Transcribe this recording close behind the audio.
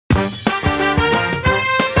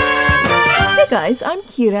guys, I'm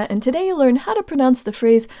Kira, and today you'll learn how to pronounce the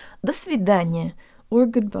phrase "до свидания" or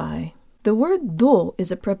goodbye. The word "до" is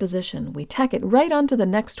a preposition. We tack it right onto the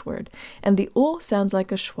next word, and the "o" sounds like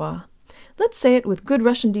a schwa. Let's say it with good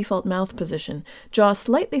Russian default mouth position. Jaw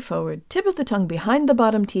slightly forward, tip of the tongue behind the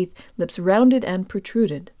bottom teeth, lips rounded and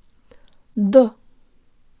protruded. "До",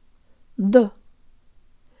 "до".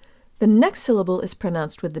 The next syllable is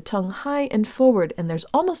pronounced with the tongue high and forward, and there's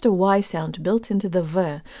almost a Y sound built into the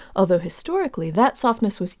V, although historically that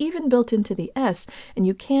softness was even built into the S, and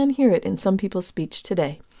you can hear it in some people's speech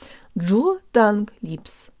today. "Jo dank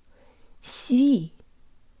liebs." Svi.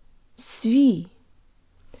 Svi.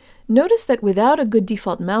 Notice that without a good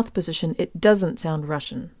default mouth position, it doesn't sound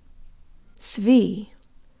Russian. Svi.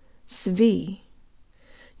 Svi.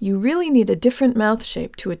 You really need a different mouth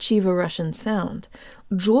shape to achieve a Russian sound.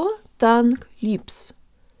 Jo dank liebs.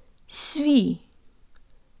 Svi.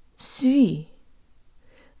 Svi.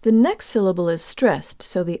 The next syllable is stressed,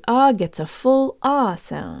 so the A gets a full A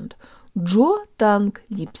sound. Jo dank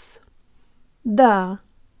liebs. Da.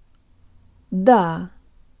 Da.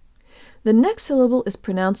 The next syllable is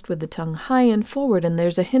pronounced with the tongue high and forward, and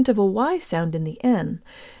there's a hint of a Y sound in the N.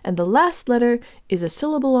 And the last letter is a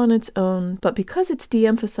syllable on its own, but because it's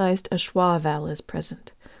de-emphasized, a schwa vowel is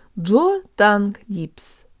present. Jo dank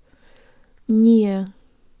liebs. Nie.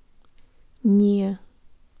 Nie.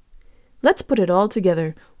 Let's put it all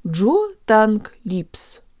together. Jo dank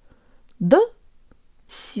liebs. До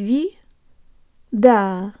свидания.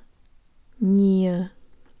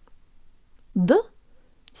 До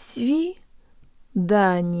свидания.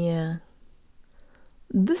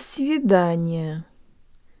 До свидания.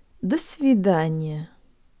 До свидания.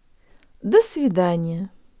 До свидания.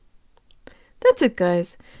 That's it,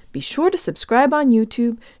 guys. Be sure to subscribe on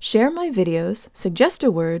YouTube, share my videos, suggest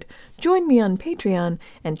a word, join me on Patreon,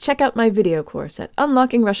 and check out my video course at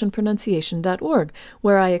unlockingrussianpronunciation.org,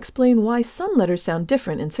 where I explain why some letters sound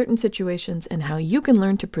different in certain situations and how you can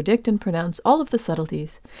learn to predict and pronounce all of the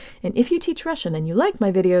subtleties. And if you teach Russian and you like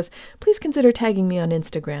my videos, please consider tagging me on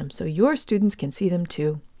Instagram so your students can see them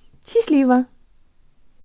too. Счастливо!